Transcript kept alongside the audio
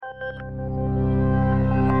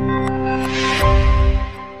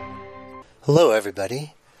Hello,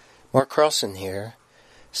 everybody. Mark Carlson here,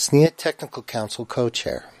 SNIA Technical Council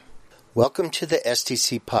Co-Chair. Welcome to the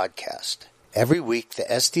STC Podcast. Every week, the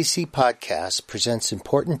STC Podcast presents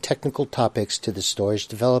important technical topics to the storage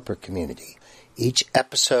developer community. Each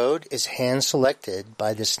episode is hand-selected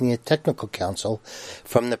by the SNIA Technical Council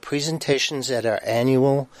from the presentations at our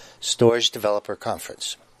annual Storage Developer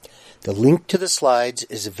Conference. The link to the slides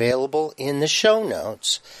is available in the show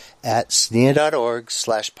notes at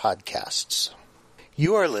snia.org/podcasts.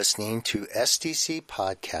 You are listening to STC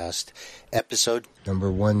Podcast, episode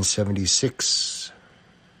number 176.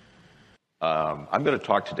 I'm going to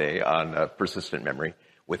talk today on persistent memory.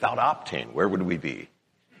 Without Optane, where would we be?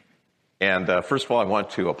 And first of all, I want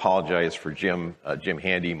to apologize for Jim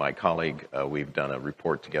Handy, my colleague. We've done a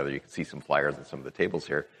report together. You can see some flyers on some of the tables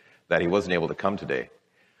here, that he wasn't able to come today.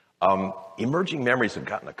 Emerging memories have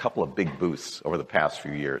gotten a couple of big boosts over the past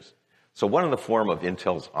few years. So one in the form of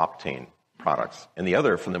Intel's Optane products, and the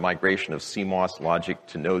other from the migration of CMOS logic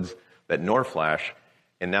to nodes that NOR Flash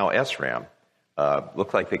and now SRAM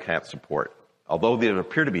look like they can't support. Although they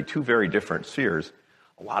appear to be two very different spheres,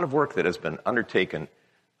 a lot of work that has been undertaken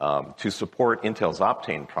to support Intel's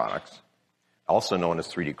Optane products, also known as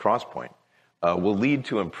 3D XPoint, will lead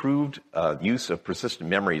to improved use of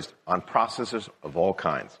persistent memories on processors of all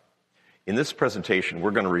kinds. In this presentation,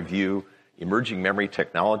 we're going to review emerging memory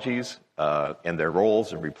technologies and their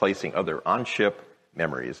roles in replacing other on-chip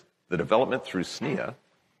memories, the development through SNIA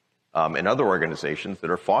and other organizations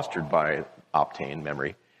that are fostered by Optane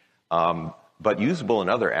memory, but usable in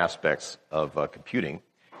other aspects of computing,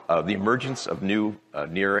 the emergence of new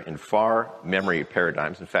near and far memory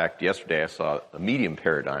paradigms. In fact, yesterday I saw a medium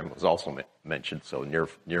paradigm was also mentioned, so near,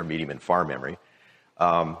 medium, and far memory,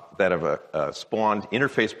 that have spawned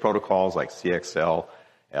interface protocols like CXL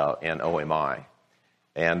and OMI,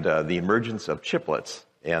 and the emergence of chiplets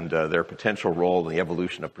and their potential role in the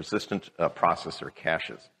evolution of persistent processor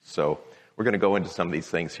caches. So we're going to go into some of these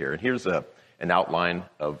things here. And here's an outline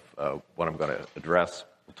of what I'm going to address.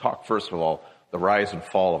 We'll talk, first of all, the rise and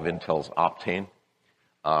fall of Intel's Optane,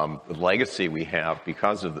 the legacy we have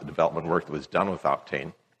because of the development work that was done with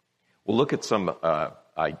Optane. We'll look at some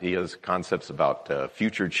ideas, concepts about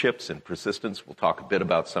future chips and persistence. We'll talk a bit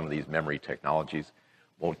about some of these memory technologies.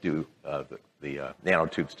 Won't do the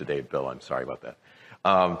nanotubes today, Bill. I'm sorry about that.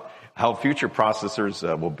 How future processors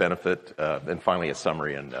will benefit, and finally a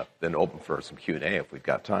summary, and then open for some Q&A if we've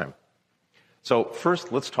got time. So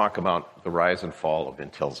first, let's talk about the rise and fall of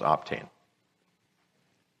Intel's Optane.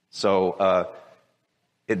 So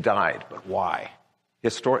it died, but why?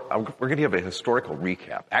 We're going to give a historical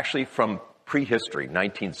recap, actually from prehistory,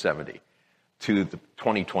 1970, to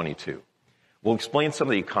 2022. We'll explain some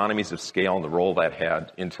of the economies of scale and the role that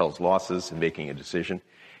had Intel's losses in making a decision.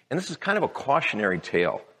 And this is kind of a cautionary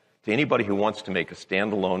tale to anybody who wants to make a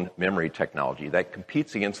standalone memory technology that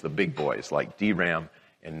competes against the big boys like DRAM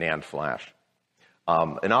and NAND flash.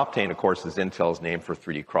 And Optane, of course, is Intel's name for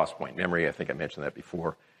 3D XPoint memory. I think I mentioned that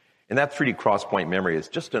before. And that 3D XPoint memory is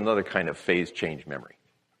just another kind of phase change memory.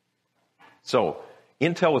 So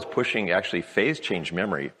Intel was pushing actually phase change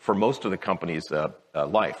memory for most of the company's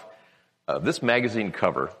life. This magazine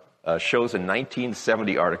cover shows a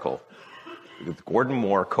 1970 article that Gordon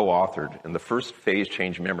Moore co-authored in the first phase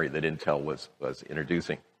change memory that Intel was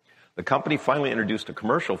introducing. The company finally introduced a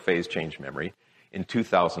commercial phase change memory in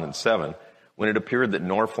 2007 when it appeared that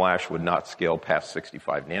NOR Flash would not scale past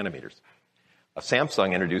 65 nanometers.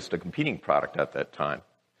 Samsung introduced a competing product at that time,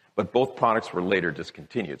 but both products were later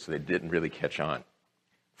discontinued, so they didn't really catch on.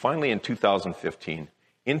 Finally, in 2015,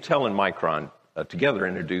 Intel and Micron together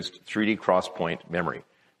introduced 3D XPoint memory,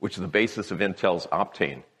 which is the basis of Intel's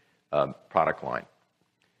Optane product line.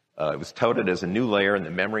 It was touted as a new layer in the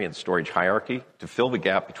memory and storage hierarchy to fill the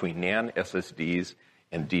gap between NAND, SSDs,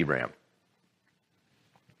 and DRAM.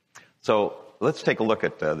 So let's take a look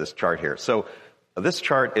at this chart here. So this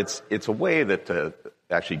chart, it's a way that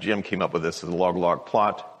actually Jim came up with this as a log-log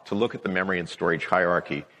plot to look at the memory and storage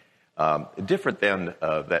hierarchy, different than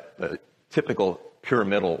the typical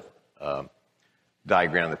pyramidal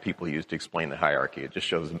diagram that people use to explain the hierarchy. It just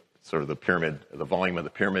shows sort of the pyramid, the volume of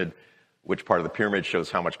the pyramid, which part of the pyramid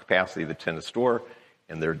shows how much capacity they tend to store,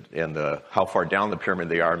 and how far down the pyramid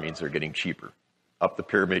they are means they're getting cheaper. Up the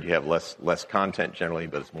pyramid, you have less content generally,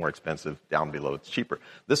 but it's more expensive. Down below, it's cheaper.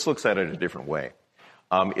 This looks at it a different way.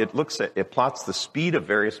 It plots the speed of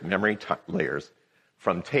various memory layers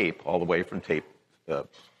from tape, all the way from tape,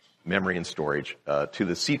 memory and storage, to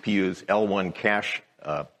the CPU's L1 cache,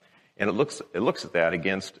 and it looks at that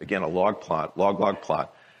against, again, a log plot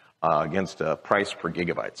against price per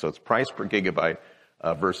gigabyte. So it's price per gigabyte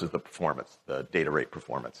versus the performance, the data rate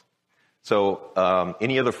performance. So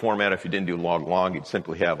any other format, if you didn't do log-log, you'd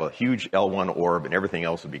simply have a huge L1 orb and everything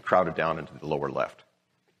else would be crowded down into the lower left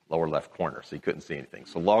corner, so you couldn't see anything.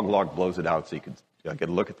 So log-log blows it out so you could get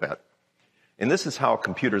a look at that. And this is how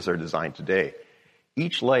computers are designed today.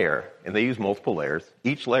 Each layer, and they use multiple layers,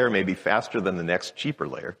 each layer may be faster than the next cheaper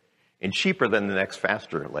layer and cheaper than the next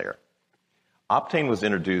faster layer. Optane was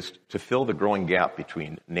introduced to fill the growing gap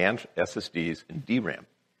between NAND SSDs and DRAM.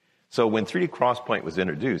 So when 3D XPoint was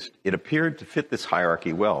introduced, it appeared to fit this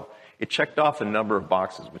hierarchy well. It checked off a number of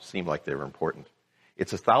boxes which seemed like they were important.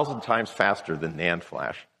 It's 1,000 times faster than NAND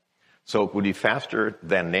flash. So it would be faster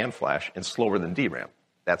than NAND flash and slower than DRAM.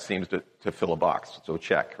 That seems to fill a box, so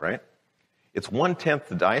check, right? It's 1/10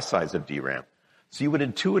 the die size of DRAM. So you would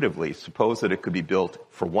intuitively suppose that it could be built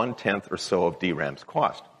for 1/10 or so of DRAM's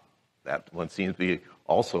cost. That one seems to be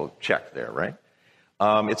also checked there, right?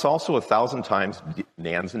 It's also 1,000 times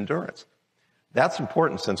NAND's endurance. That's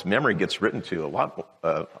important since memory gets written to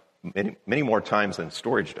many more times than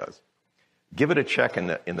storage does. Give it a check in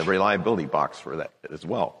the reliability box for that as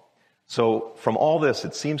well. So from all this,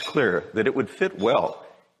 it seems clear that it would fit well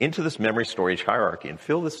into this memory storage hierarchy and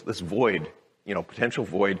fill this void, potential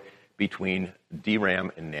void between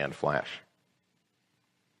DRAM and NAND flash.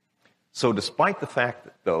 So despite the fact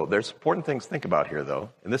that, though, there's important things to think about here, though,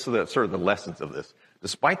 and this is sort of the lessons of this.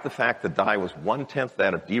 Despite the fact that die was 1/10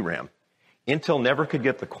 that of DRAM, Intel never could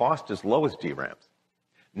get the cost as low as DRAM's.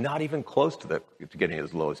 Not even close to getting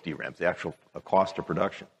as low as DRAM's, the actual cost of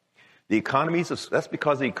production. That's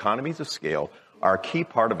because the economies of scale are a key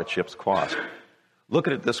part of a chip's cost. Look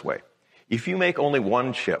at it this way. If you make only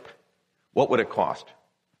one chip, what would it cost?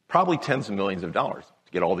 Probably tens of millions of dollars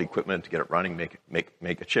to get all the equipment, to get it running,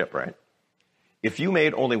 make a chip, right? If you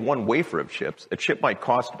made only one wafer of chips, a chip might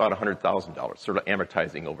cost about $100,000, sort of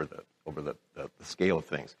amortizing over the scale of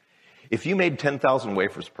things. If you made 10,000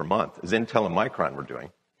 wafers per month, as Intel and Micron were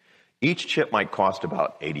doing, each chip might cost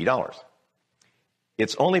about $80.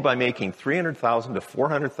 It's only by making 300,000 to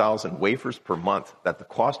 400,000 wafers per month that the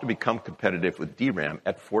cost would become competitive with DRAM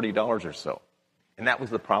at $40 or so. And that was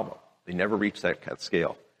the problem. They never reached that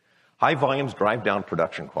scale. High volumes drive down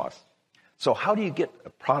production costs. So how do you get a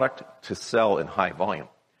product to sell in high volume?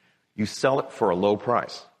 You sell it for a low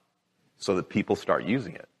price so that people start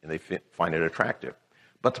using it and they find it attractive.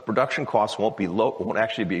 But the production costs won't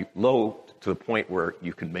actually be low to the point where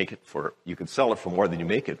you can sell it for more than you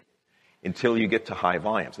make it until you get to high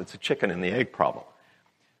volumes. It's a chicken and the egg problem.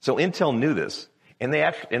 So Intel knew this, and they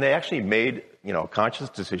actually made a conscious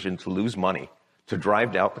decision to lose money to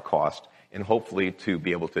drive down the cost and hopefully to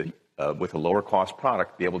be able to, with a lower cost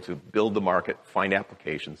product, be able to build the market, find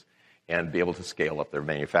applications, and be able to scale up their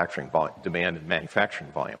manufacturing demand and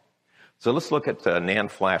manufacturing volume. So let's look at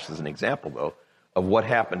NAND flash as an example, though, of what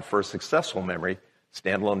happened for a successful memory,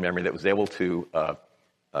 standalone memory that was able to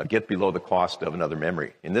get below the cost of another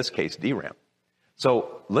memory, in this case, DRAM.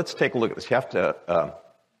 So let's take a look at this. You have to,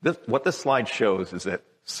 what this slide shows is that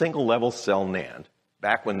single-level cell NAND,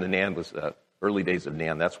 back when the NAND was early days of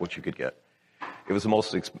NAND, that's what you could get. It was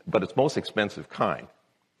but its most expensive kind,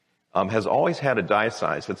 has always had a die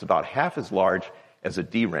size that's about half as large as a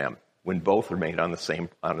DRAM when both are made on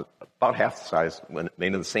about half the size, when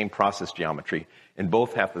made in the same process geometry, and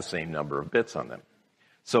both have the same number of bits on them.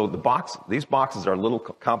 So these boxes are a little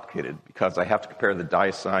complicated because I have to compare the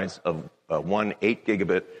die size of one 8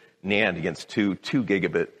 gigabit NAND against two 2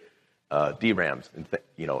 gigabit DRAMs,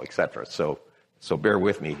 et cetera. So bear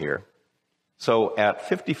with me here. So at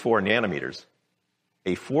 54 nanometers,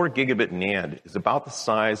 a 4 gigabit NAND is about the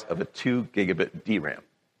size of a 2 gigabit DRAM.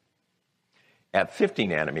 At 50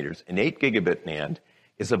 nanometers, an 8 gigabit NAND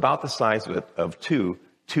is about the size of two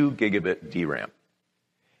 2 gigabit DRAM.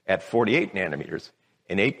 At 48 nanometers,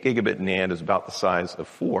 an 8 gigabit NAND is about the size of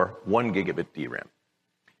 4 1 gigabit DRAM.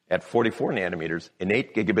 At 44 nanometers, an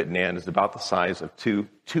 8 gigabit NAND is about the size of two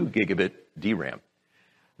 2 gigabit DRAM.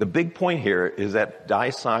 The big point here is that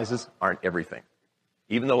die sizes aren't everything.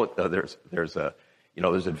 Even though there's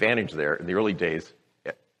advantage there, in the early days,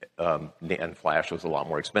 NAND flash was a lot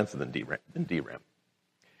more expensive than DRAM.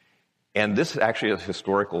 And this is actually a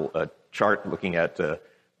historical chart looking at the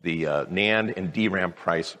NAND and DRAM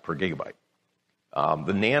price per gigabyte.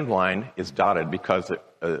 The NAND line is dotted because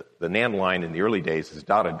the NAND line in the early days is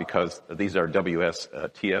dotted because these are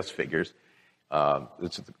WSTS figures.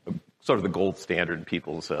 It's sort of the gold standard in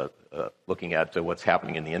people's looking at what's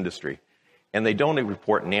happening in the industry. And they don't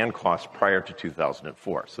report NAND costs prior to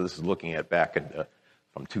 2004. So this is looking at back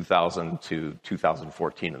from 2000 to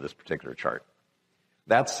 2014 in this particular chart.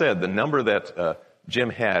 That said, the number that Jim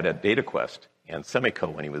had at DataQuest and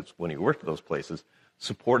Semico, when he worked at those places,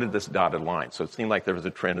 supported this dotted line. So it seemed like there was a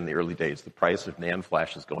trend in the early days. The price of NAND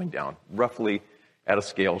flash is going down, roughly at a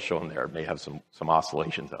scale shown there. It may have some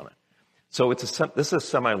oscillations on it. So this is a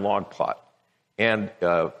semi-log plot, and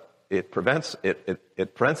it prevents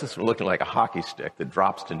us from looking like a hockey stick that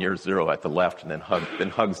drops to near zero at the left and then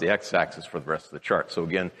hugs the x-axis for the rest of the chart. So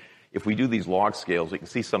again, if we do these log scales, we can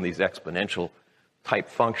see some of these exponential type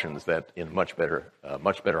functions that in much better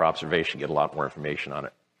observation get a lot more information on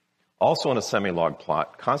it. Also in a semi-log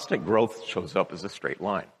plot, constant growth shows up as a straight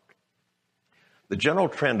line. The general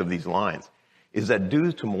trend of these lines is that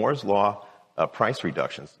due to Moore's law price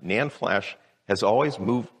reductions, NAND flash has always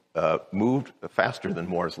moved faster than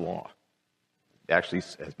Moore's law. It actually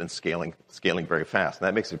has been scaling very fast. And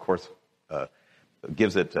that makes it, of course,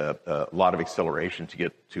 gives it a lot of acceleration to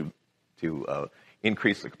get to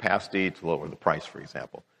increase the capacity, to lower the price, for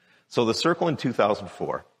example. So the circle in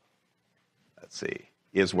 2004,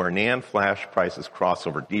 is where NAND flash prices cross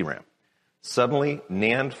over DRAM. Suddenly,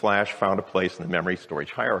 NAND flash found a place in the memory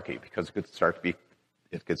storage hierarchy because it could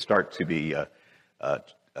start to be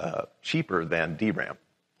cheaper than DRAM.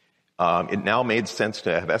 It now made sense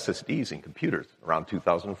to have SSDs in computers around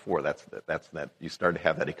 2004. That's that you started to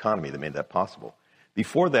have that economy that made that possible.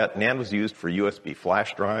 Before that, NAND was used for USB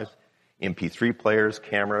flash drives, MP3 players,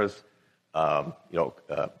 cameras,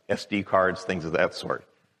 SD cards, things of that sort.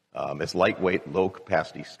 It's lightweight,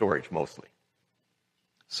 low-capacity storage mostly.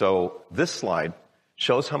 So this slide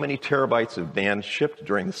shows how many terabytes of NAND shipped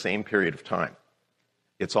during the same period of time.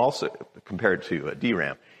 It's also, compared to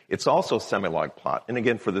DRAM, it's also a semi-log plot, and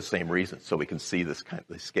again for the same reason, so we can see this kind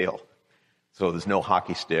of scale. So there's no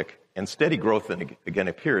hockey stick, and steady growth then again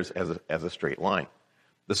appears as a straight line.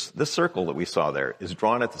 This circle that we saw there is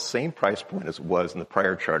drawn at the same price point as it was in the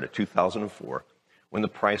prior chart of 2004 when the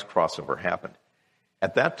price crossover happened.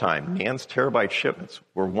 At that time, NAND's terabyte shipments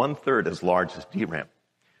were 1/3 as large as DRAM.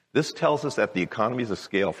 This tells us that the economies of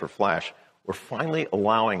scale for flash were finally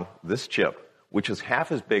allowing this chip, which is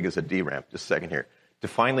half as big as a DRAM, just a second here, to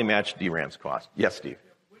finally match DRAM's cost. Yes, Steve?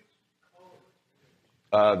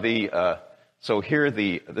 So here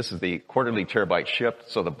this is the quarterly terabyte shipped.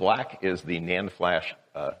 So the black is the NAND flash,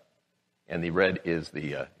 and the red is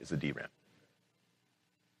the DRAM.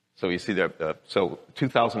 So you see that. So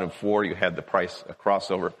 2004, you had the price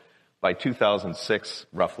crossover. By 2006,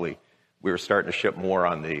 roughly, we were starting to ship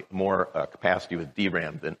more capacity with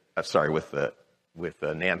DRAM than with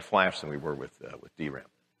NAND flash than we were with DRAM.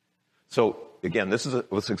 So again, this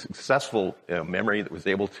was a successful memory that was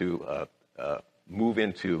able to move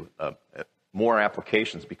into more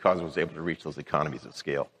applications because it was able to reach those economies of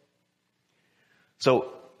scale.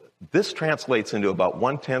 So this translates into about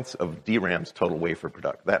 1/10 of DRAM's total wafer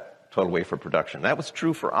production. That was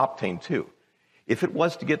true for Optane too. If it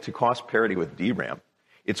was to get to cost parity with DRAM,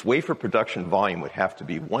 its wafer production volume would have to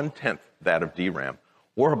be 1/10 that of DRAM,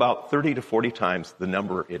 or about 30 to 40 times the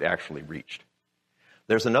number it actually reached.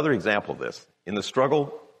 There's another example of this. In the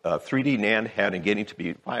struggle 3D NAND had in getting to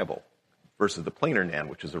be viable versus the planar NAND,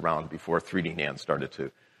 which was around before 3D NAND started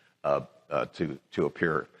to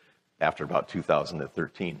appear after about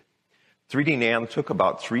 2013. 3D NAND took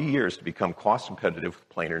about 3 years to become cost competitive with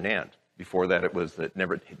planar NAND. Before that, it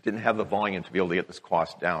didn't have the volume to be able to get this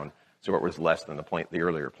cost down, so it was less than the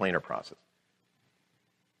earlier planar process.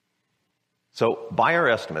 So by our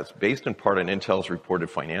estimates, based in part on Intel's reported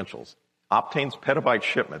financials, Optane's petabyte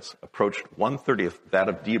shipments approached 1/30 that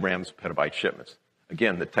of DRAM's petabyte shipments.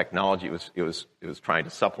 Again, the technology it was trying to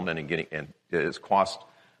supplement and getting its cost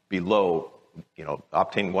below.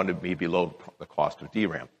 Optane wanted to be below the cost of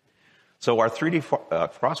DRAM. So our 3D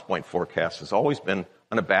Frostpoint forecast has always been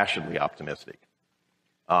unabashedly optimistic.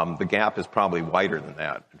 The gap is probably wider than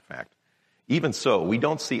that, in fact. Even so, we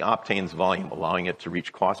don't see Optane's volume allowing it to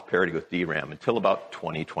reach cost parity with DRAM until about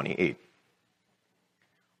 2028.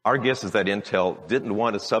 Our guess is that Intel didn't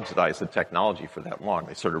want to subsidize the technology for that long.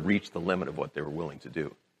 They sort of reached the limit of what they were willing to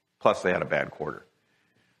do. Plus, they had a bad quarter.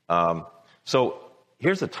 So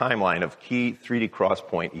here's a timeline of key 3D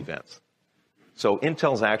Crosspoint events. So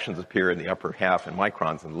Intel's actions appear in the upper half and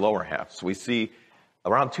Micron's in the lower half. So we see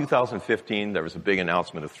around 2015, there was a big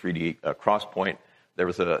announcement of 3D Crosspoint. There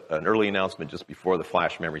was an early announcement just before the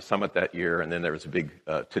Flash Memory Summit that year, and then there was a big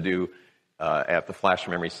to-do at the Flash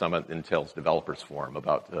Memory Summit, Intel's Developers Forum,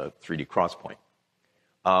 about 3D Crosspoint.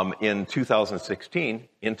 In 2016,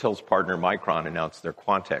 Intel's partner Micron announced their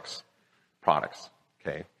Quantex products.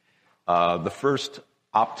 Okay, the first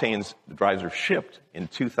Optane's drives were shipped in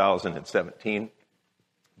 2017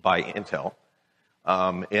 by Intel,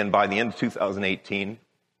 and by the end of 2018,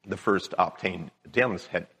 the first Optane DIMMs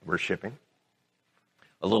were shipping.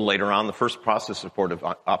 A little later on, the first process support of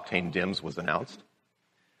Optane DIMMs was announced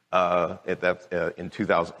in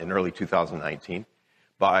early 2019.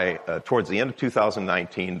 Towards the end of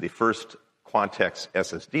 2019, the first Quantex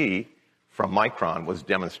SSD from Micron was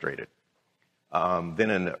demonstrated.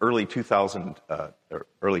 Then in early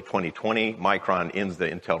 2020, Micron ends the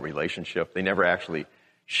Intel relationship. They never actually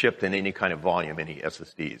shipped in any kind of volume any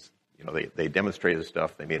SSDs. They demonstrated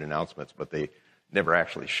stuff, they made announcements, but they never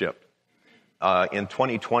actually shipped. In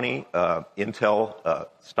 2020, Intel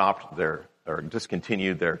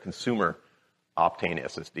discontinued their consumer Optane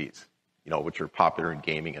SSDs, which are popular in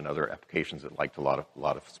gaming and other applications that liked a lot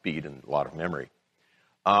of speed and a lot of memory.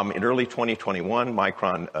 In early 2021,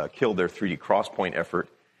 Micron killed their 3D XPoint effort,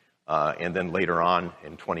 and then later on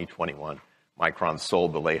in 2021, Micron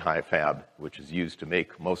sold the Lehi fab, which is used to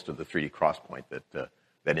make most of the 3D XPoint that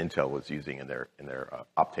Intel was using in their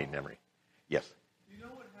Optane memory. Yes. Do you know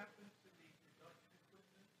what happened to the production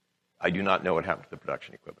equipment? I do not know what happened to the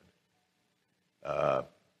production equipment.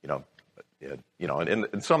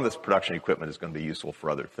 And some of this production equipment is going to be useful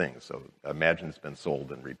for other things. So I imagine it's been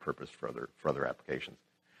sold and repurposed for other applications.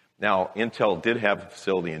 Now, Intel did have a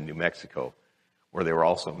facility in New Mexico where they were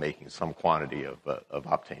also making some quantity of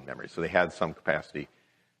Optane memory. So they had some capacity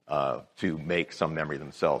to make some memory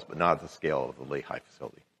themselves, but not at the scale of the Lehi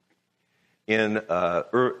facility. In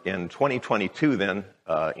 2022, then,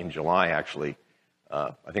 in July, actually,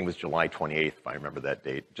 I think it was July 28th, if I remember that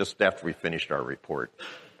date, just after we finished our report.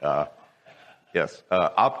 Intel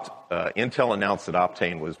announced that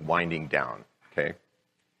Optane was winding down. Okay,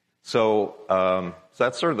 so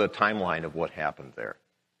that's sort of the timeline of what happened there.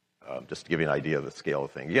 Just to give you an idea of the scale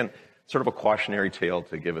of things. Again, sort of a cautionary tale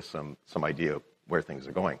to give us some idea of where things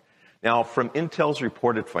are going. Now, from Intel's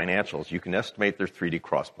reported financials, you can estimate their 3D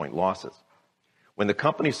XPoint losses. When the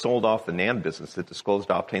company sold off the NAND business, it disclosed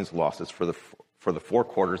Optane's losses for the 4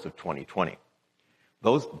 quarters of 2020.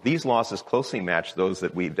 These losses closely match those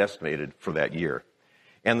that we've estimated for that year.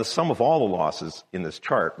 And the sum of all the losses in this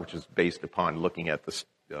chart, which is based upon looking at the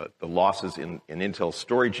losses in Intel's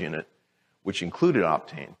storage unit, which included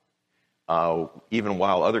Optane, even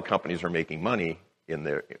while other companies are making money in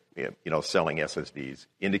their, selling SSDs,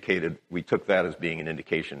 we took that as being an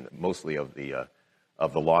indication mostly of the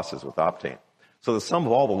losses with Optane. So the sum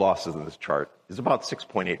of all the losses in this chart is about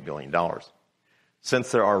 $6.8 billion.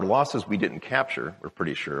 Since there are losses we didn't capture, we're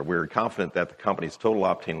pretty sure, we're confident that the company's total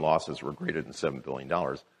Optane losses were greater than $7 billion,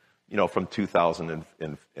 from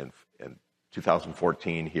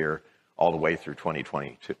 2014 here all the way through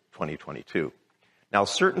 2022. Now,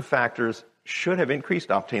 certain factors should have increased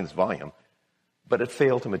Optane's volume, but it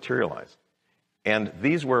failed to materialize. And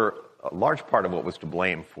these were a large part of what was to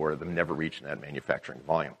blame for them never reaching that manufacturing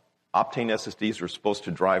volume. Optane SSDs were supposed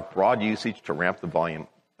to drive broad usage to ramp the volumes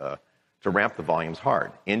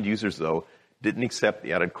hard. End users, though, didn't accept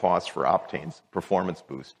the added cost for Optane's performance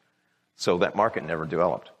boost, so that market never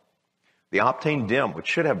developed. The Optane DIMM, which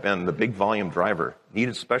should have been the big volume driver,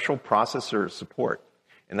 needed special processor support,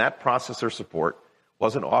 and that processor support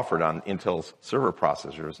wasn't offered on Intel's server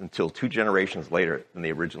processors until 2 generations later than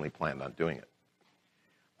they originally planned on doing it.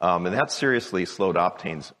 And that seriously slowed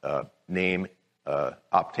Optane's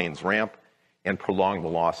Optane's ramp and prolonged the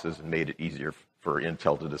losses and made it easier for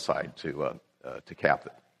Intel to decide to cap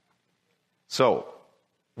it. So,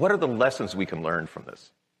 what are the lessons we can learn from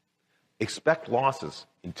this? Expect losses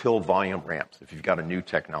until volume ramps if you've got a new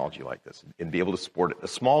technology like this and be able to support it. A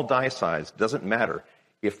small die size doesn't matter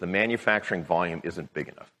if the manufacturing volume isn't big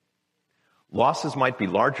enough. Losses might be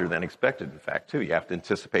larger than expected, in fact, too. You have to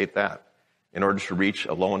anticipate that in order to reach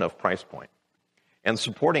a low enough price point. And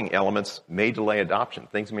supporting elements may delay adoption.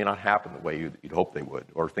 Things may not happen the way you'd hope they would,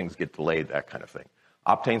 or things get delayed, that kind of thing.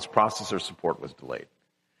 Optane's processor support was delayed.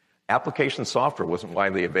 Application software wasn't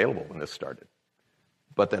widely available when this started.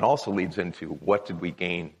 But that also leads into what did we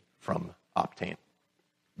gain from Optane?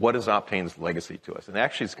 What is Optane's legacy to us? And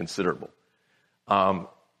actually it's considerable.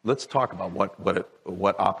 Let's talk about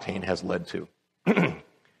what Optane has led to.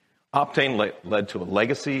 Optane led to a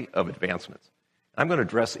legacy of advancements. I'm going to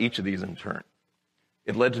address each of these in turn.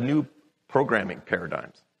 It led to new programming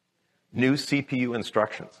paradigms, new CPU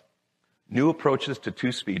instructions, new approaches to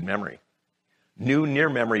 2-speed memory, new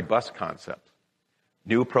near-memory bus concepts,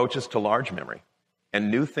 new approaches to large memory, and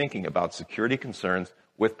new thinking about security concerns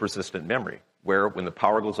with persistent memory, where when the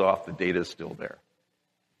power goes off, the data is still there.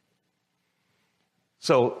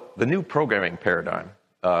 So the new programming paradigm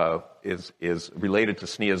is related to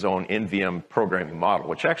SNIA's own NVM programming model,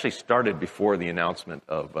 which actually started before the announcement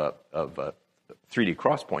of 3D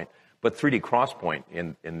XPoint. But 3D XPoint,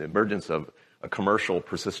 in the emergence of a commercial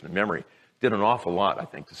persistent memory, did an awful lot, I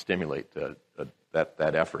think, to stimulate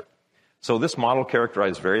that effort. So this model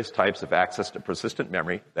characterized various types of access to persistent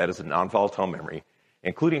memory, that is a non-volatile memory,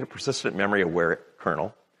 including a persistent memory-aware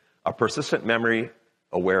kernel, a persistent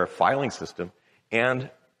memory-aware filing system, and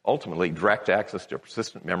ultimately direct access to a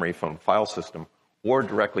persistent memory from a file system or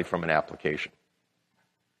directly from an application.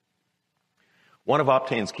 One of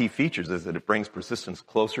Optane's key features is that it brings persistence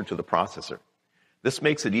closer to the processor. This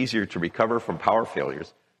makes it easier to recover from power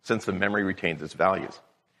failures since the memory retains its values.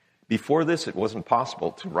 Before this, it wasn't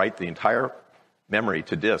possible to write the entire memory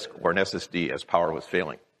to disk or an SSD as power was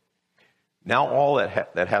failing. Now all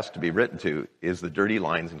that has to be written to is the dirty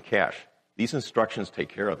lines in cache. These instructions take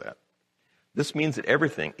care of that. This means that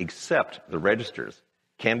everything except the registers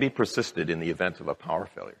can be persisted in the event of a power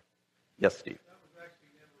failure. Yes, Steve? That was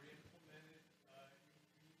actually never implemented.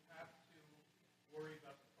 You have to worry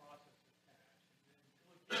about the processor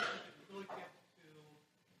cache. Until it gets to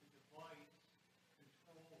the device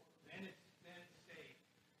controller, then it's safe.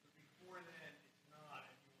 But before then, it's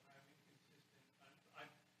not, and you'll have inconsistent.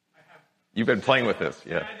 I have. You've been playing with this,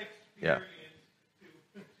 yeah. Yeah.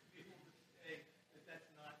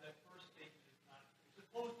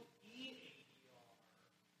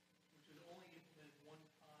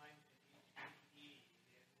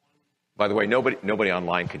 By the way, nobody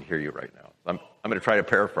online can hear you right now. I'm going to try to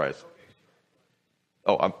paraphrase.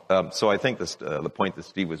 So I think this, the point that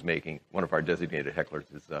Steve was making, one of our designated hecklers,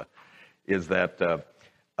 is that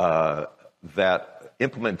that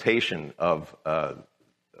implementation of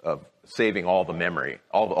saving all the memory,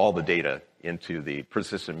 all the data into the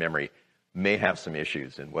persistent memory may have some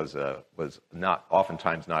issues and was not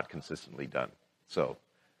oftentimes not consistently done. So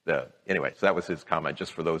anyway, so that was his comment.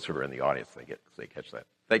 Just for those who are in the audience, they catch that.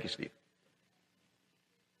 Thank you, Steve.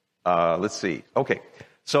 Let's see. Okay.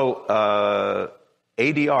 So,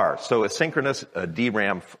 ADR. So asynchronous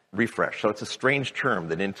DRAM refresh. So it's a strange term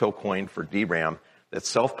that Intel coined for DRAM that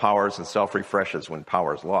self-powers and self-refreshes when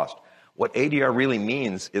power is lost. What ADR really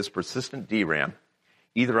means is persistent DRAM,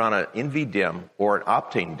 either on an NVDIMM or an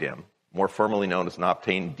Optane DIMM, more formally known as an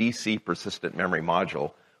Optane DC Persistent Memory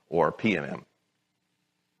Module, or PMM.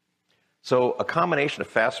 So a combination of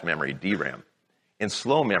fast memory, DRAM, and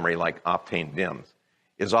slow memory like Optane DIMMs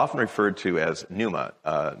is often referred to as NUMA,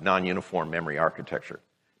 non-uniform memory architecture.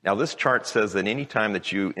 Now, this chart says that any time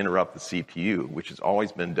that you interrupt the CPU, which has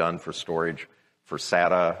always been done for storage, for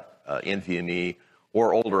SATA, NVMe,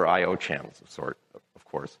 or older I/O channels of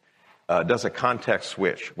course, does a context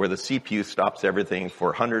switch where the CPU stops everything for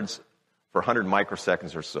 100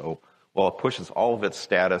 microseconds or so while it pushes all of its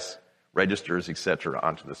status, registers, etc.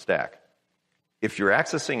 onto the stack. If you're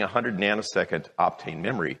accessing 100 nanosecond Optane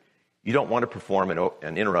memory, you don't want to perform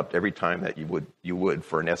an interrupt every time that you would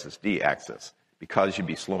for an SSD access, because you'd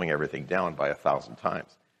be slowing everything down by 1,000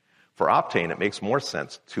 times. For Optane, it makes more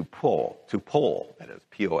sense to poll, that is,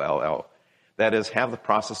 P-O-L-L. That is, have the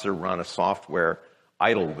processor run a software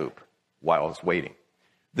idle loop while it's waiting.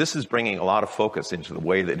 This is bringing a lot of focus into the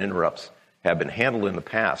way that interrupts have been handled in the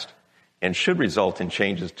past and should result in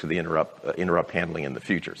changes to the interrupt handling in the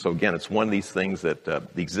future. So again, it's one of these things that the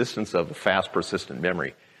existence of fast persistent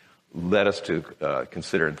memory led us to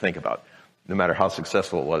consider and think about, no matter how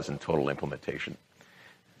successful it was in total implementation.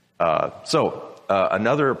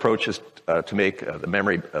 Another approach is to make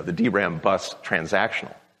the DRAM bus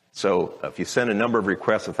transactional. So if you send a number of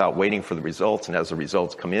requests without waiting for the results, and as the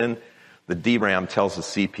results come in, the DRAM tells the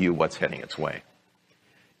CPU what's heading its way.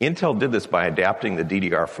 Intel did this by adapting the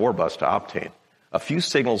DDR4 bus to Optane. A few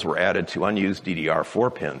signals were added to unused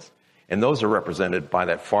DDR4 pins, and those are represented by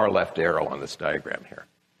that far left arrow on this diagram here.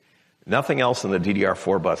 Nothing else in the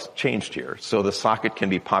DDR4 bus changed here, so the socket can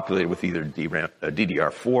be populated with either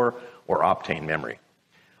DDR4 or Optane memory.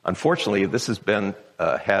 Unfortunately, this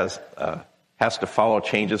has to follow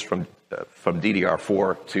changes from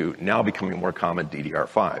DDR4 to now becoming more common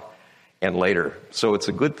DDR5 and later. So it's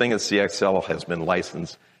a good thing that CXL has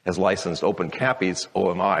licensed OpenCAPI's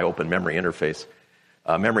OMI, Open Memory Interface,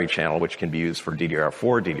 memory channel, which can be used for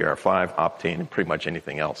DDR4, DDR5, Optane, and pretty much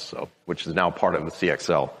anything else, which is now part of the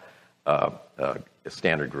CXL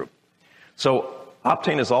standard group. So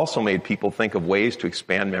Optane has also made people think of ways to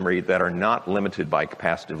expand memory that are not limited by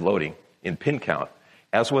capacitive loading in pin count,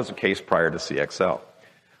 as was the case prior to CXL.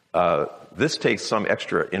 This takes some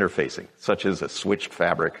extra interfacing, such as a switched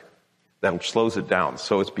fabric that slows it down,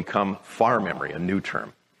 so it's become far memory, a new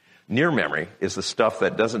term. Near memory is the stuff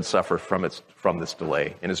that doesn't suffer from this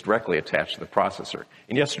delay and is directly attached to the processor.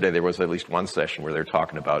 And yesterday there was at least one session where they were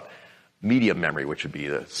talking about medium memory, which would be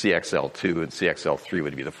the CXL2, and CXL3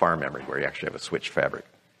 would be the far memory, where you actually have a switched fabric.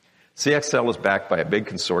 CXL is backed by a big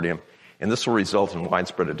consortium, And this will result in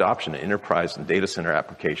widespread adoption in enterprise and data center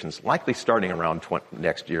applications, likely starting around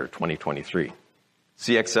next year, 2023.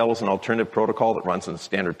 CXL is an alternative protocol that runs on the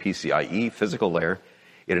standard PCIe physical layer.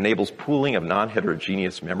 It enables pooling of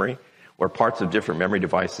non-heterogeneous memory, where parts of different memory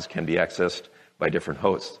devices can be accessed by different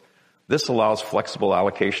hosts. This allows flexible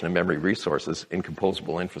allocation of memory resources in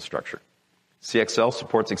composable infrastructure. CXL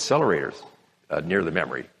supports accelerators near the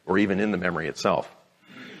memory, or even in the memory itself.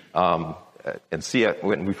 And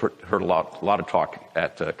we've heard a lot of talk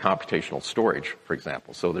at computational storage, for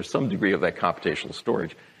example. So there's some degree of that computational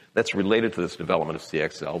storage that's related to this development of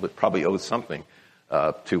CXL that probably owes something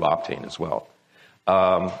to Optane as well.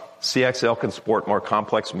 CXL can support more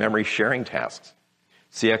complex memory sharing tasks.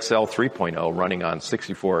 CXL 3.0, running on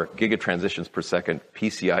 64 gigatransitions per second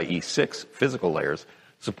PCIe 6 physical layers,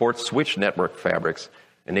 supports switch network fabrics,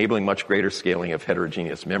 enabling much greater scaling of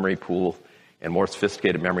heterogeneous memory pool and more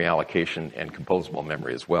sophisticated memory allocation and composable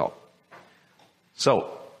memory as well.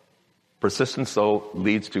 So, persistence, though,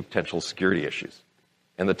 leads to potential security issues.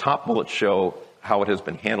 And the top bullets show how it has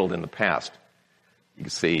been handled in the past. You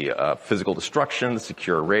can see physical destruction,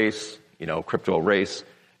 secure erase, crypto erase,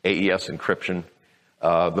 AES encryption.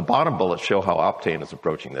 The bottom bullets show how Optane is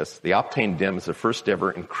approaching this. The Optane DIMM is the first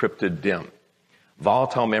ever encrypted DIMM.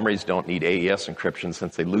 Volatile memories don't need AES encryption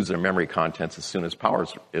since they lose their memory contents as soon as power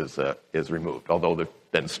is removed. Although there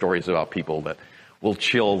have been stories about people that will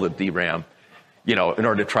chill the DRAM, in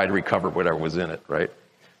order to try to recover whatever was in it, right?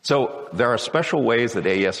 So there are special ways that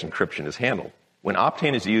AES encryption is handled. When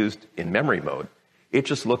Optane is used in memory mode, it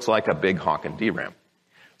just looks like a big honkin' DRAM.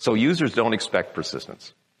 So users don't expect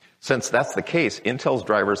persistence. Since that's the case, Intel's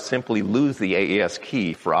drivers simply lose the AES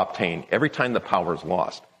key for Optane every time the power is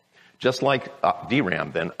lost. Just like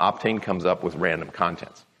DRAM, then, Optane comes up with random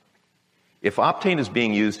contents. If Optane is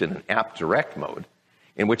being used in an app direct mode,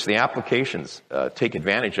 in which the applications take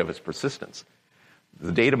advantage of its persistence,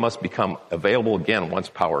 the data must become available again once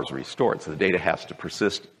power is restored, so the data has to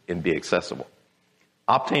persist and be accessible.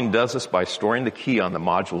 Optane does this by storing the key on the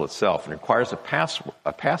module itself and requires a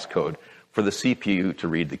passcode for the CPU to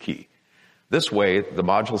read the key. This way, the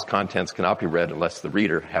module's contents cannot be read unless the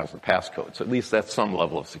reader has the passcode. So at least that's some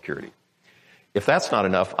level of security. If that's not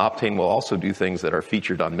enough, Optane will also do things that are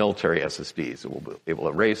featured on military SSDs. It will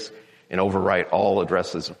erase and overwrite all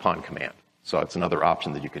addresses upon command. So it's another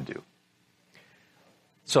option that you can do.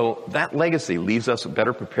 So that legacy leaves us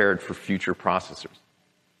better prepared for future processors.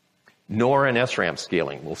 NOR and SRAM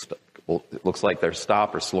scaling looks like they're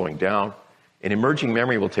stopped or slowing down. And emerging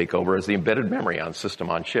memory will take over as the embedded memory on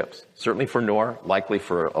system on chips. Certainly for NOR, likely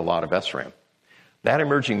for a lot of SRAM. That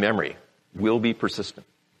emerging memory will be persistent.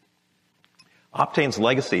 Optane's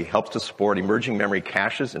legacy helps to support emerging memory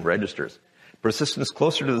caches and registers. Persistence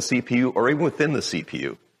closer to the CPU or even within the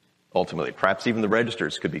CPU, ultimately. Perhaps even the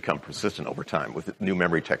registers could become persistent over time with new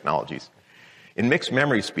memory technologies. In mixed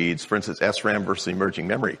memory speeds, for instance, SRAM versus emerging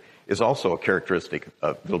memory is also a characteristic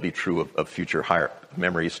that'll be true of future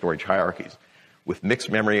memory storage hierarchies. With mixed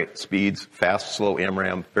memory speeds, fast, slow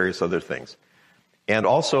MRAM, various other things. And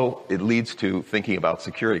also, it leads to thinking about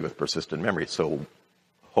security with persistent memory, so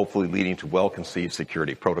hopefully leading to well-conceived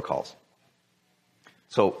security protocols.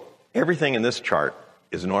 So everything in this chart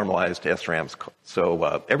is normalized to SRAM's.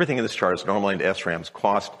 So everything in this chart is normalized to SRAM's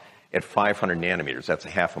cost at 500 nanometers. That's a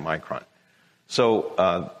half a micron.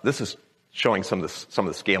 So this is showing some of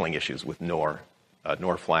the scaling issues with NOR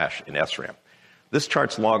flash, and SRAM. This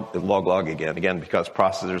chart's log again, because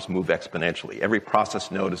processors move exponentially. Every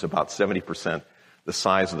process node is about 70% the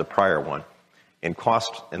size of the prior one, and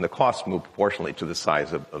the costs move proportionally to the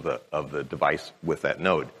size of the device with that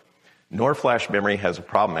node. NOR flash memory has a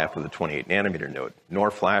problem after the 28 nanometer node.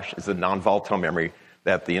 NOR flash is a non-volatile memory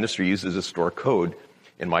that the industry uses to store code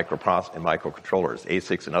in microcontrollers,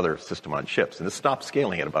 ASICs, and other system on chips, and it stops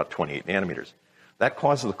scaling at about 28 nanometers. That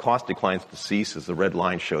causes the cost declines to cease, as the red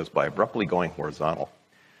line shows, by abruptly going horizontal.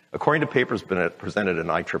 According to papers presented at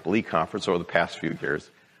an IEEE conference over the past few years,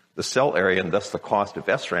 the cell area and thus the cost of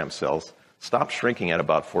SRAM cells stopped shrinking at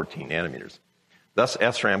about 14 nanometers. Thus,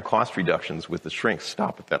 SRAM cost reductions with the shrink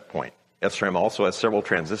stop at that point. SRAM also has several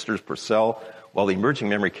transistors per cell, while the emerging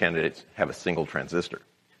memory candidates have a single transistor.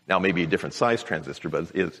 Now, maybe a different size transistor,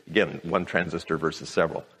 but it's, again, one transistor versus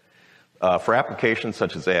several. For applications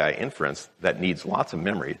such as AI inference that needs lots of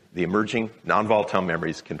memory, the emerging non-volatile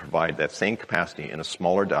memories can provide that same capacity in a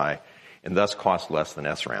smaller die and thus cost less than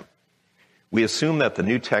SRAM. We assume that the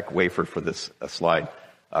new tech wafer for this slide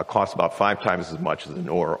costs about 5 times as much as a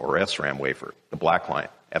NOR or SRAM wafer, the black line,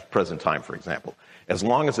 at the present time, for example. As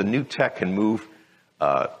long as the new tech can move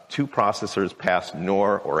 2 processors past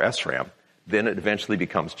NOR or SRAM, then it eventually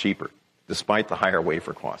becomes cheaper, despite the higher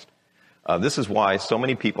wafer cost. This is why so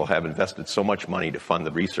many people have invested so much money to fund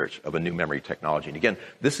the research of a new memory technology. And again,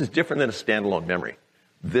 this is different than a standalone memory.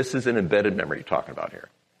 This is an embedded memory you're talking about here.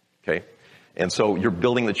 Okay? And so you're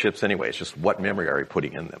building the chips anyway. It's just what memory are you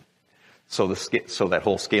putting in them? So that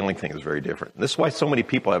whole scaling thing is very different. And this is why so many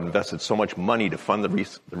people have invested so much money to fund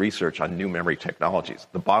the research on new memory technologies.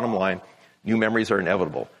 The bottom line, new memories are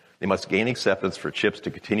inevitable. They must gain acceptance for chips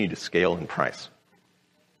to continue to scale in price.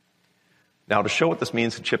 Now, to show what this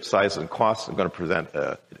means in chip sizes and costs, I'm going to present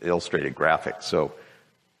an illustrated graphic. So,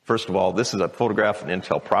 first of all, this is a photograph of an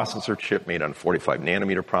Intel processor chip made on a 45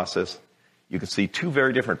 nanometer process. You can see two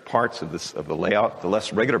very different parts of the layout. The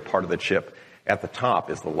less regular part of the chip at the top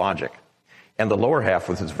is the logic. And the lower half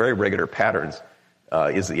with its very regular patterns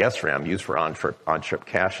is the SRAM used for on-chip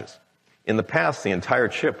caches. In the past, the entire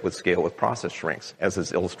chip would scale with process shrinks, as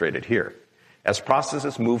is illustrated here. As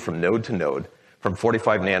processes move from node to node, from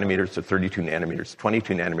 45 nanometers to 32 nanometers,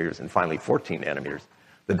 22 nanometers, and finally 14 nanometers,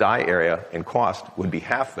 the die area and cost would be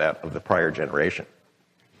half that of the prior generation.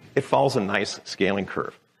 It follows a nice scaling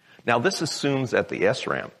curve. Now, this assumes that the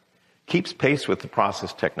SRAM keeps pace with the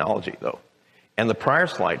process technology, though. And the prior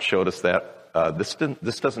slide showed us that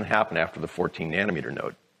this doesn't happen after the 14 nanometer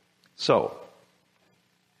node. So,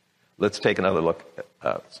 let's take another look.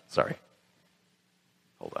 Sorry.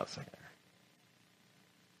 Hold on a second.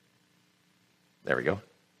 There we go.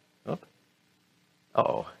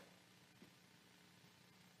 Oh.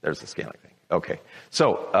 There's the scaling thing. Okay.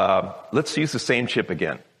 So, let's use the same chip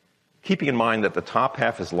again. Keeping in mind that the top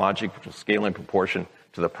half is logic, which will scale in proportion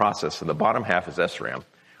to the process, and the bottom half is SRAM,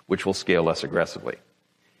 which will scale less aggressively.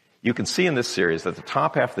 You can see in this series that the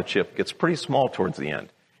top half of the chip gets pretty small towards the end.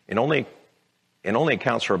 It only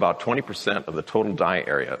accounts for about 20% of the total die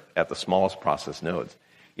area at the smallest process nodes.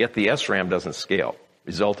 Yet the SRAM doesn't scale,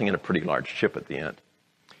 resulting in a pretty large chip at the end.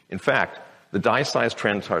 In fact, the die size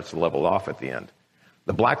trend starts to level off at the end.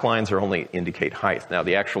 The black lines only indicate height. Now,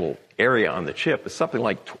 the actual area on the chip is something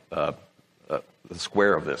like the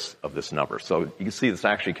square of this number. So you can see this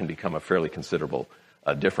actually can become a fairly considerable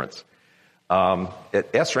difference.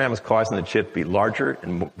 SRAM is causing the chip to be larger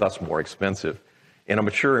and thus more expensive. And a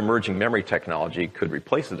mature emerging memory technology could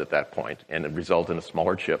replace it at that point and result in a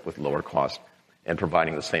smaller chip with lower cost and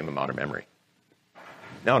providing the same amount of memory.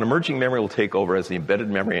 Now, an emerging memory will take over as the embedded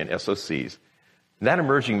memory and SoCs. And that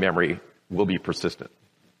emerging memory will be persistent.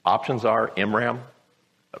 Options are MRAM,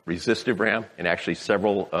 resistive RAM, and actually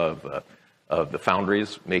several of the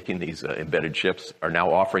foundries making these embedded chips are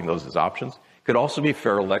now offering those as options. It could also be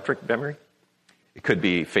ferroelectric memory. It could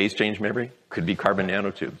be phase change memory. It could be carbon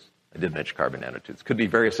nanotubes. I did mention carbon nanotubes. It could be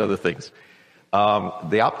various other things.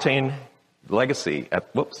 The Optane legacy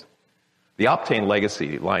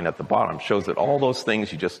line at the bottom shows that all those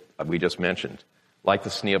things we just mentioned, like the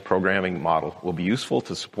SNIA programming model, will be useful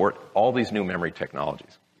to support all these new memory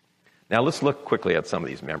technologies. Now let's look quickly at some of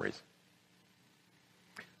these memories.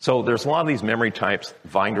 So there's a lot of these memory types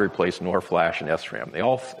vying to replace NOR flash and SRAM. They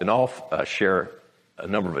all share a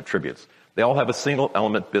number of attributes. They all have a single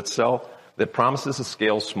element bit cell that promises to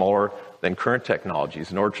scale smaller than current technologies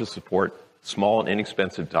in order to support small and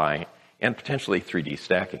inexpensive die and potentially 3D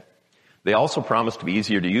stacking. They also promise to be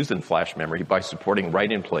easier to use than flash memory by supporting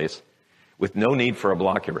write in place with no need for a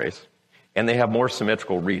block erase, and they have more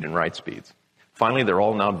symmetrical read and write speeds. Finally, they're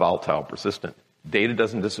all non-volatile persistent. Data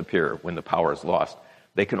doesn't disappear when the power is lost.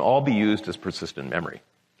 They can all be used as persistent memory.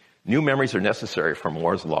 New memories are necessary for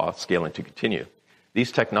Moore's law scaling to continue.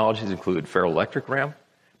 These technologies include ferroelectric RAM,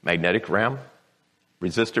 magnetic RAM,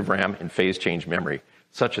 resistive RAM, and phase change memory,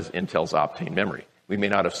 such as Intel's Optane memory. We may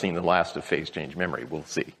not have seen the last of phase change memory. We'll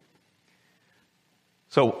see.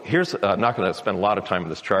 So here's, I'm not going to spend a lot of time on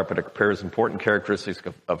this chart, but it compares important characteristics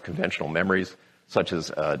of conventional memories, such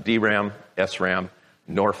as DRAM, SRAM,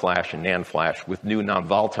 NOR flash, and NAND flash, with new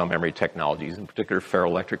non-volatile memory technologies, in particular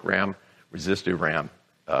ferroelectric RAM, resistive RAM,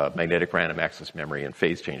 magnetic random access memory, and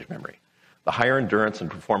phase change memory. The higher endurance and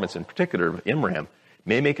performance, in particular of MRAM,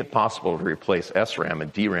 may make it possible to replace SRAM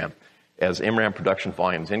and DRAM as MRAM production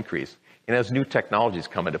volumes increase, and as new technologies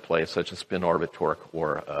come into play, such as spin-orbit torque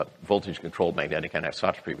or voltage-controlled magnetic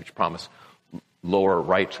anisotropy, which promise lower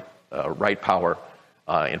write power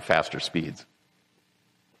and faster speeds.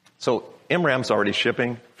 So MRAM's already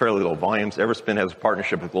shipping fairly low volumes. Everspin has a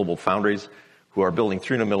partnership with Global Foundries, who are building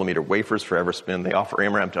 300-millimeter wafers for Everspin. They offer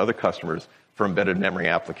MRAM to other customers for embedded memory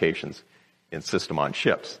applications in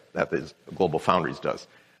system-on-chips. That is, Global Foundries does.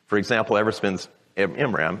 For example, Everspin's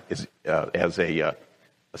MRAM is, as a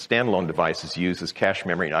standalone device, is used as cache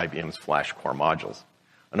memory in IBM's flash core modules.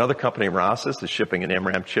 Another company, Renesas, is shipping an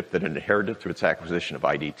MRAM chip that it inherited through its acquisition of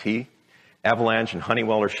IDT. Avalanche and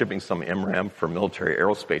Honeywell are shipping some MRAM for military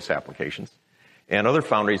aerospace applications. And other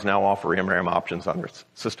foundries now offer MRAM options on their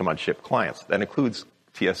system-on-chip clients. That includes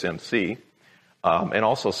TSMC and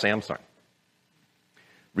also Samsung.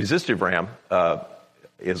 Resistive RAM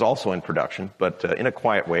is also in production, but in a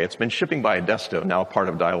quiet way. It's been shipping by Adesto, now part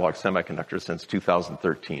of Dialog Semiconductor, since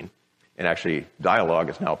 2013. And actually, Dialog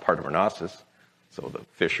is now part of Renesas, so the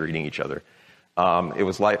fish are eating each other.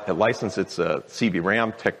 It licensed its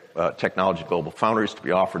CB-RAM technology Global Foundries to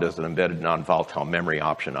be offered as an embedded non-volatile memory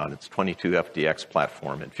option on its 22FDX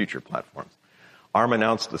platform and future platforms. ARM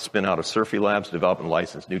announced the spin-out of Surfy Labs to develop and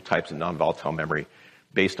license new types of non-volatile memory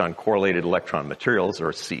based on correlated electron materials,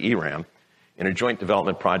 or CERAM, in a joint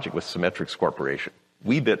development project with Symmetrix Corporation.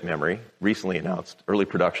 Weebit Memory recently announced early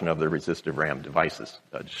production of their resistive RAM devices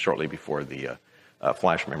just shortly before the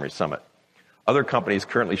Flash Memory Summit. Other companies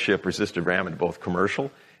currently ship resistive RAM in both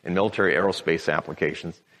commercial and military aerospace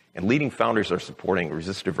applications, and leading foundries are supporting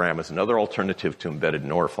resistive RAM as another alternative to embedded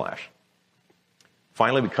NOR flash.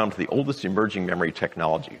 Finally, we come to the oldest emerging memory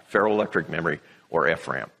technology, ferroelectric memory, or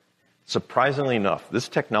FRAM. Surprisingly enough, this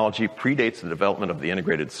technology predates the development of the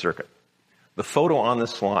integrated circuit. The photo on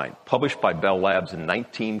this slide, published by Bell Labs in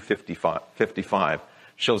 1955,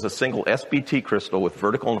 shows a single SBT crystal with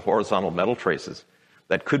vertical and horizontal metal traces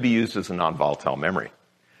that could be used as a non-volatile memory.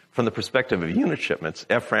 From the perspective of unit shipments,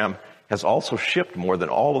 FRAM has also shipped more than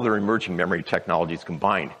all other emerging memory technologies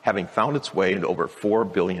combined, having found its way into over 4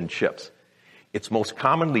 billion chips. It's most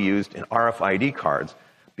commonly used in RFID cards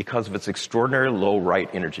because of its extraordinary low write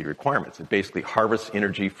energy requirements. It basically harvests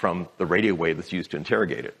energy from the radio wave that's used to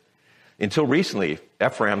interrogate it. Until recently,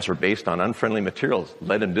 FRAMs were based on unfriendly materials,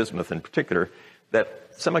 lead and bismuth in particular,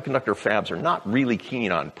 that semiconductor fabs are not really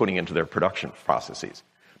keen on putting into their production processes.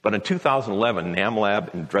 But in 2011,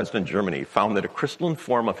 NAMLab in Dresden, Germany, found that a crystalline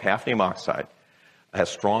form of hafnium oxide has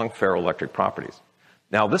strong ferroelectric properties.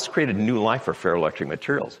 Now, this created new life for ferroelectric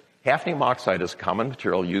materials. Hafnium oxide is a common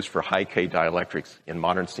material used for high-K dielectrics in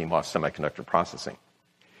modern CMOS semiconductor processing.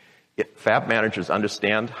 Fab managers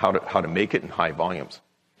understand how to make it in high volumes.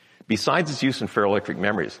 Besides its use in ferroelectric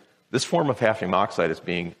memories, this form of hafnium oxide is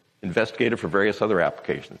being investigated for various other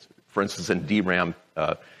applications. For instance, in DRAM,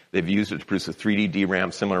 they've used it to produce a 3D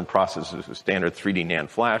DRAM similar in processes to standard 3D NAND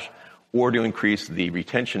flash, or to increase the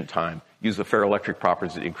retention time, use the ferroelectric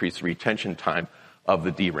properties to increase the retention time of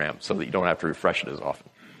the DRAM so that you don't have to refresh it as often.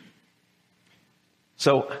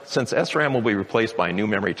 So since SRAM will be replaced by a new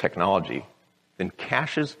memory technology, then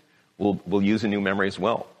caches will use a new memory as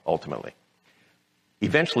well, ultimately.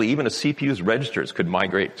 Eventually, even a CPU's registers could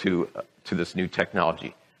migrate to this new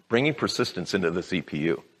technology, bringing persistence into the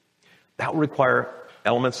CPU. That will require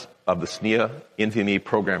elements of the SNIA NVMe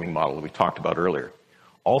programming model that we talked about earlier.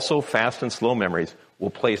 Also, fast and slow memories will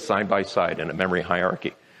place side by side in a memory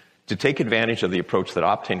hierarchy to take advantage of the approach that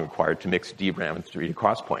Optane required to mix DRAM and 3D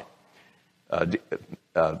crosspoint.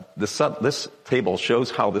 This table shows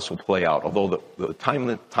how this will play out, although the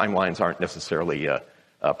timelines aren't necessarily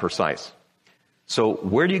precise. So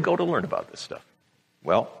where do you go to learn about this stuff?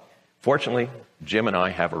 Well, fortunately, Jim and I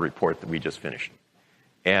have a report that we just finished.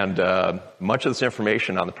 And much of this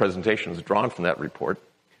information on the presentation is drawn from that report.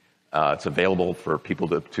 It's available for people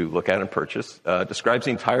to look at and purchase. Describes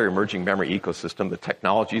the entire emerging memory ecosystem, the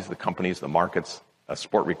technologies, the companies, the markets,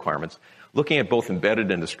 support requirements, looking at both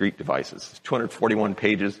embedded and discrete devices. It's 241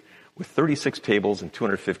 pages with 36 tables and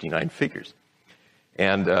 259 figures.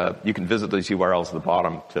 And you can visit these URLs at the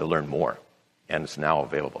bottom to learn more. And it's now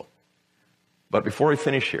available. But before we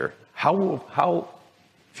finish here, how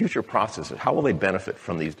future processors, how will they benefit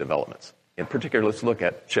from these developments? In particular, let's look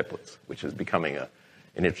at chiplets, which is becoming an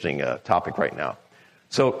interesting topic right now.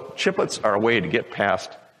 So chiplets are a way to get past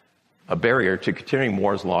a barrier to continuing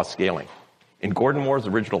Moore's law scaling. In Gordon Moore's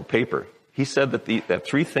original paper, he said that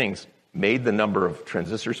three things made the number of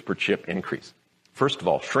transistors per chip increase. First of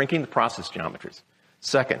all, shrinking the process geometries.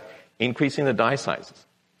 Second, increasing the die sizes.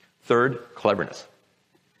 Third, cleverness.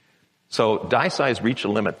 So die size reached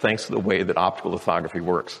a limit thanks to the way that optical lithography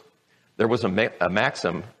works. There was a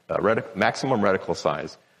maximum reticle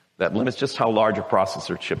size that limits just how large a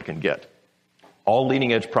processor chip can get. All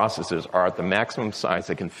leading-edge processors are at the maximum size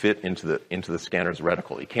they can fit into the scanner's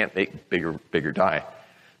reticle. You can't make bigger die.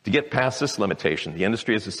 To get past this limitation, the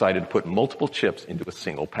industry has decided to put multiple chips into a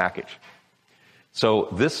single package. So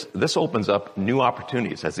this opens up new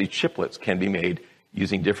opportunities as these chiplets can be made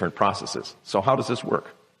using different processes. So how does this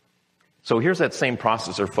work? So here's that same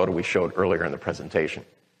processor photo we showed earlier in the presentation.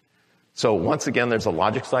 So once again, there's a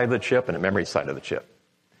logic side of the chip and a memory side of the chip.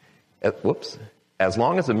 As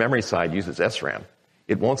long as the memory side uses SRAM,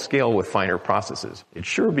 it won't scale with finer processes. It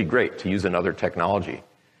sure would be great to use another technology.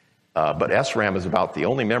 But SRAM is about the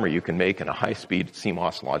only memory you can make in a high-speed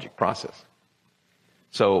CMOS logic process.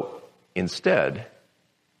 So instead,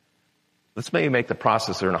 let's maybe make the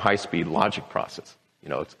processor in a high-speed logic process.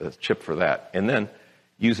 It's a chip for that. And then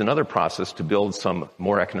use another process to build some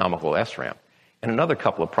more economical SRAM. And another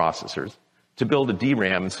couple of processors to build a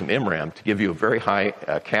DRAM and some MRAM to give you a very high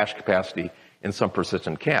cache capacity and some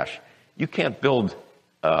persistent cache. You can't build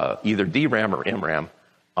either DRAM or MRAM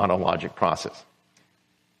on a logic process.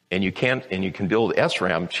 And you can build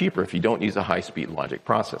SRAM cheaper if you don't use a high-speed logic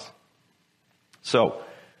process. So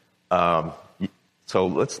let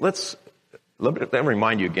me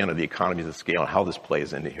remind you again of the economies of scale and how this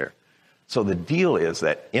plays into here. So the deal is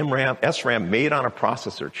that SRAM made on a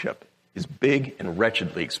processor chip is big and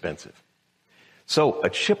wretchedly expensive. So a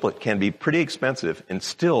chiplet can be pretty expensive and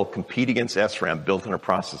still compete against SRAM built on a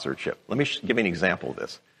processor chip. Let me give you an example of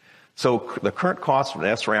this. So the current cost of an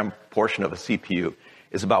SRAM portion of a CPU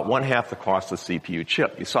is about 1/2 the cost of the CPU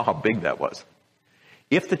chip. You saw how big that was.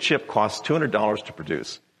 If the chip costs $200 to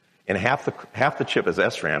produce and half the chip is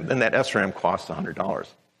SRAM, then that SRAM costs $100.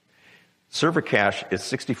 Server cache is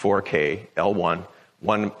 64K L1,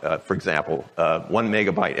 for example, 1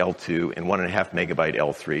 megabyte L2 and 1.5 megabyte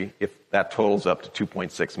L3. If that totals up to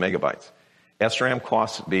 2.6 megabytes. SRAM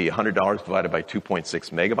costs would be $100 divided by 2.6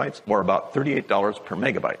 megabytes, or about $38 per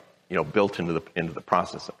megabyte, built into the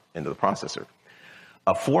processor.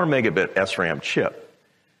 A 4 megabit SRAM chip,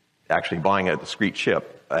 actually buying a discrete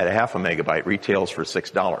chip at 0.5 megabyte, retails for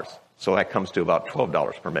 $6. So that comes to about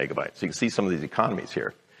 $12 per megabyte. So you can see some of these economies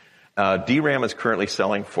here. DRAM is currently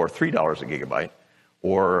selling for $3 a gigabyte,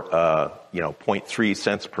 or 0.3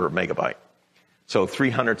 cents per megabyte. So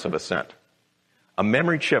 0.03 of a cent. A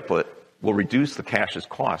memory chiplet will reduce the cache's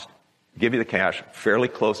cost, give you the cache fairly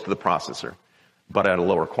close to the processor, but at a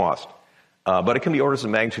lower cost. But it can be orders of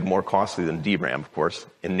magnitude more costly than DRAM, of course,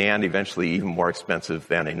 and NAND eventually even more expensive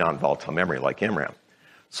than a non-volatile memory like MRAM.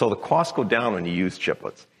 So the costs go down when you use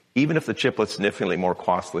chiplets, even if the chiplet's significantly more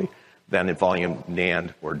costly than in volume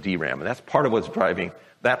NAND or DRAM. And that's part of what's driving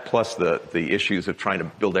that, plus the issues of trying to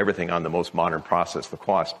build everything on the most modern process. The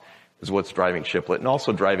cost is what's driving chiplet, and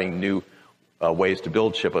also driving new ways to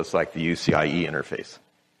build chiplets like the UCIe interface.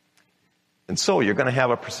 And so you're going to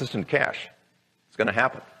have a persistent cache. It's going to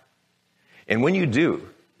happen. And when you do,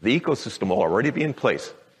 the ecosystem will already be in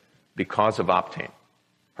place because of Optane.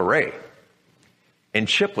 Hooray. And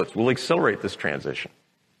chiplets will accelerate this transition.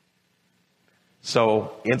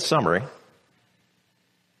 So, in summary,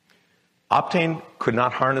 Optane could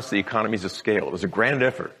not harness the economies of scale. It was a grand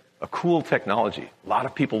effort, a cool technology. A lot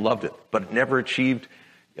of people loved it, but it never achieved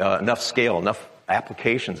enough scale, enough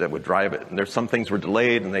applications that would drive it. And there's some things were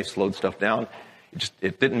delayed and they slowed stuff down.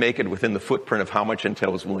 It didn't make it within the footprint of how much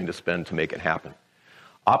Intel was willing to spend to make it happen.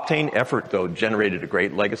 Optane effort, though, generated a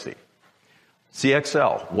great legacy.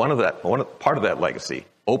 CXL, part of that legacy,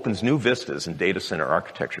 opens new vistas in data center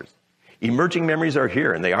architectures. Emerging memories are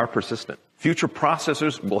here, and they are persistent. Future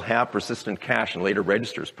processors will have persistent cache and later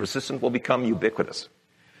registers. Persistent will become ubiquitous.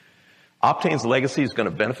 Optane's legacy is going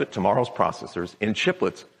to benefit tomorrow's processors, and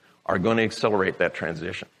chiplets are going to accelerate that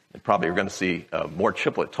transition. And probably you're going to see more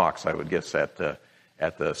chiplet talks, I would guess, at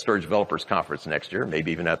the Storage Developers Conference next year,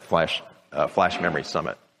 maybe even at the Flash Memory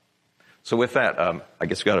Summit. So with that, I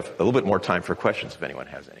guess we've got a little bit more time for questions if anyone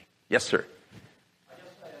has any. Yes, sir.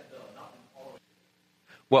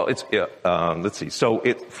 Well, let's see. So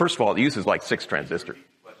first of all, it uses like 6 transistors.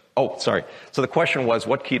 Oh, sorry. So the question was,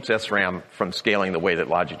 what keeps SRAM from scaling the way that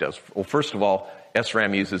Logic does? Well, first of all,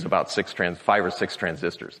 SRAM uses about 5 or 6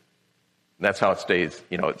 transistors. That's how it stays.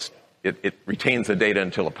 It retains the data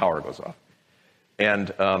until the power goes off.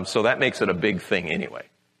 And so that makes it a big thing anyway.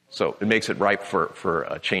 So it makes it ripe for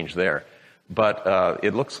a change there. But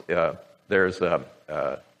it looks, I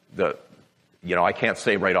can't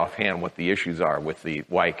say right offhand what the issues are with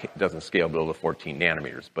why it doesn't scale below the 14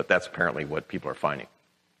 nanometers, but that's apparently what people are finding.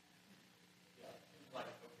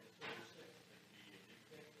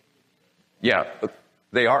 Yeah,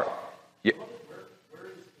 they are. Yeah. Where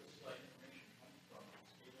is this information coming from?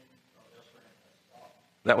 Scaling of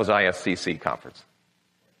SRAM? That was ISCC conference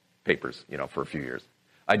papers, for a few years.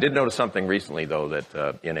 I did notice something recently, though,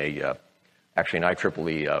 that in an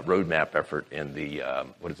IEEE roadmap effort in the,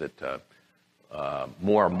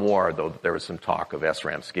 more and more, though, there was some talk of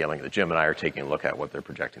SRAM scaling that Jim and I are taking a look at what they're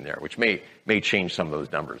projecting there, which may change some of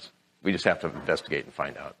those numbers. We just have to investigate and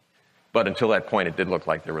find out. But until that point, it did look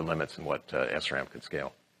like there were limits in what SRAM could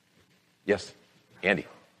scale. Yes, Andy.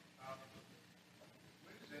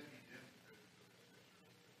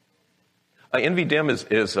 NVDIMM is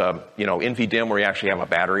NVDIMM where you actually have a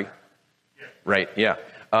battery, right? Yeah.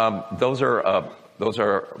 Those are those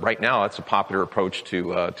are, right now, it's a popular approach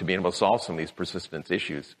to being able to solve some of these persistence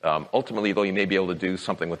issues. Ultimately, though, you may be able to do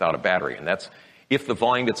something without a battery, and that's if the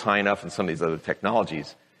volume gets high enough in some of these other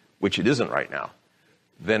technologies, which it isn't right now,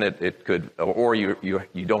 then it could, or you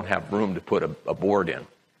don't have room to put a board in,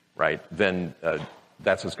 right? Then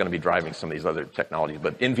that's what's going to be driving some of these other technologies.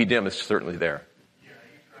 But NVDIMM is certainly there. Yeah, are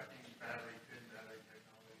you tracking battery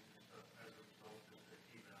technologies and stuff as a result of the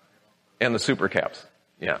keep an eye on? And the super caps,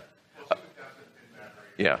 yeah.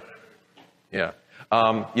 Yeah, yeah.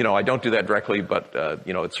 I don't do that directly, but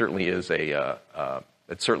it certainly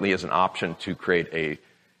is an option to create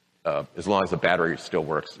as long as the battery still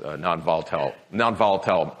works,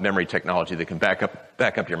 non-volatile memory technology that can back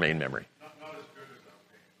up your main memory. Not as good as that,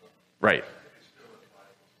 but right. it's still a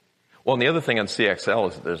viable. Well, and the other thing on CXL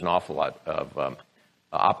is that there's an awful lot of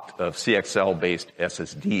CXL-based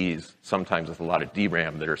SSDs, sometimes with a lot of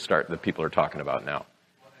DRAM that people are talking about now.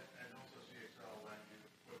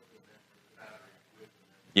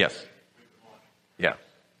 Yes. Yeah.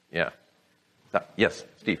 Yeah. Yes,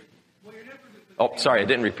 Steve. Oh, sorry, I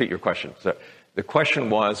didn't repeat your question. So the question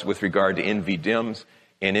was with regard to NVDIMMs,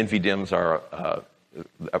 and NVDIMMs are,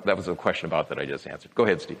 that was a question about that I just answered. Go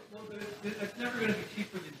ahead, Steve. Well, it's never going to be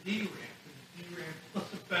cheaper than DRAM, because DRAM plus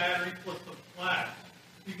the battery plus the flash.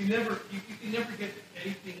 You can never get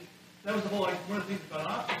anything. That was the whole, one of the things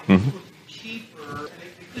about Optane. It was supposed to be cheaper, and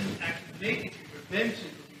they couldn't actually make it cheaper. Eventually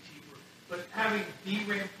it would be cheaper. But having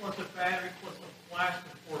DRAM plus a battery plus a flash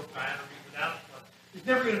before a battery without a flash, it's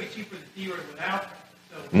never going to be cheaper than DRAM without that.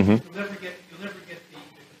 So you'll never get the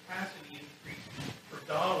capacity increase per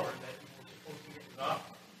dollar that you were supposed to get with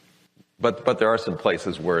Optane. But there are some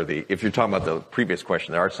places where if you're talking about the previous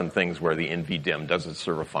question, there are some things where the NVDIMM doesn't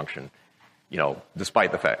serve a function,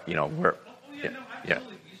 despite the fact, where. Oh, yeah, no, absolutely. Yeah. You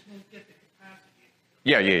just won't get the capacity.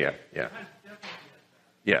 Yeah. It has definitely has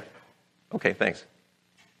that. Yeah. Okay, thanks.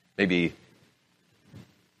 Maybe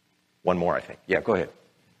one more, I think. Yeah, go ahead.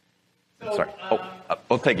 So, Sorry.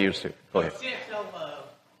 We'll take yours too. Go ahead. CXL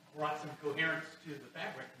brought some coherence to the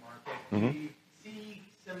fabric market. Do you see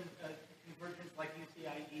some convergence like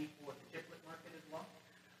UCIe for the chiplet market as well?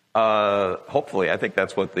 Hopefully. I think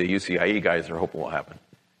that's what the UCIe guys are hoping will happen.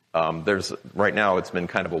 Right now it's been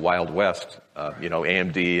kind of a Wild West,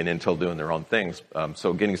 AMD and Intel doing their own things.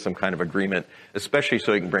 So getting some kind of agreement, especially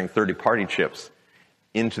so you can bring third-party chips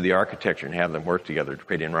into the architecture and have them work together to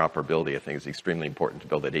create interoperability, I think is extremely important to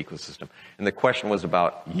build that ecosystem. And the question was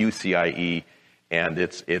about UCIe and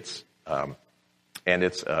its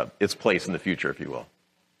place in the future, if you will.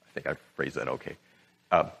 I think I phrased that okay.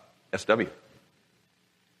 SW.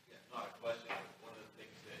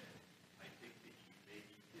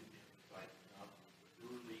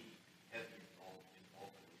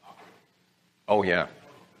 Oh, yeah. When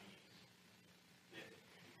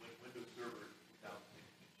Windows Server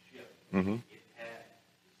 2016 shipped, it had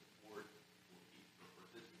the support for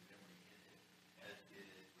persistent memory in it, as did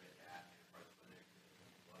Red Hat, Enterprise Linux, and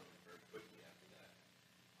a lot of them very quickly after that.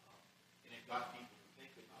 And it got people to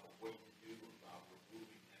think about what to do about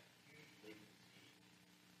removing that huge latency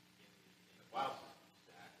in the file system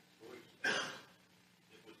stack and storage stack.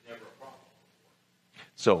 It was never a problem.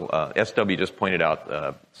 So SW just pointed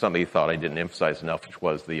out something he thought I didn't emphasize enough, which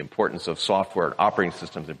was the importance of software, operating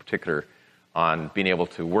systems in particular, on being able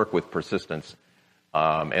to work with persistence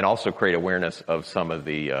and also create awareness of some of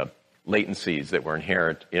the latencies that were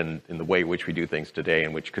inherent in the way in which we do things today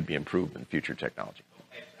and which could be improved in future technology.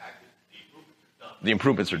 Exactly. The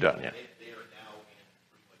improvements are done, yeah. They are now in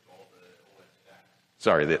pretty much all the OS stacks.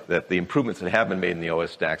 Sorry, that the improvements that have been made in the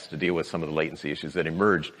OS stacks to deal with some of the latency issues that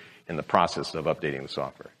emerged in the process of updating the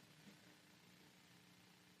software.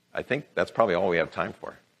 I think that's probably all we have time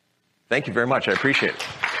for. Thank you very much. I appreciate it.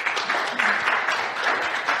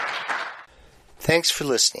 Thanks for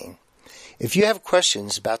listening. If you have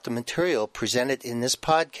questions about the material presented in this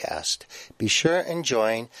podcast, be sure and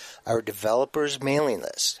join our developers mailing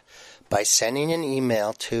list by sending an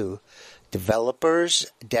email to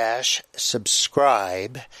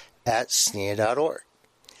developers-subscribe@SNIA.org.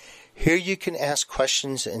 Here you can ask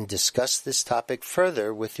questions and discuss this topic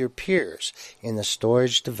further with your peers in the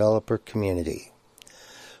storage developer community.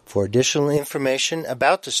 For additional information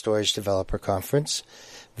about the Storage Developer Conference,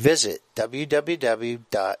 visit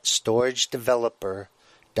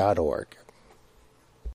www.storagedeveloper.org.